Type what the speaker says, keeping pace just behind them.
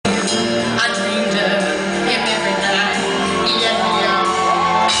I dreamed of him every night. He let me out.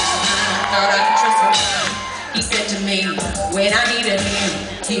 I thought I could trust him. He said to me, when I needed him,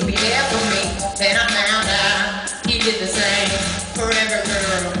 he'd be there for me. Then I found out he did the same for every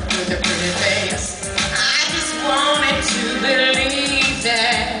girl with a pretty face. I just wanted to believe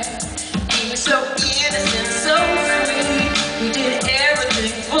that he was so innocent, so sweet. He did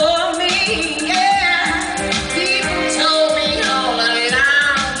everything for me, yeah. People told me all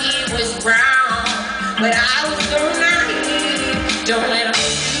along he was wrong, but I was so naive. Don't let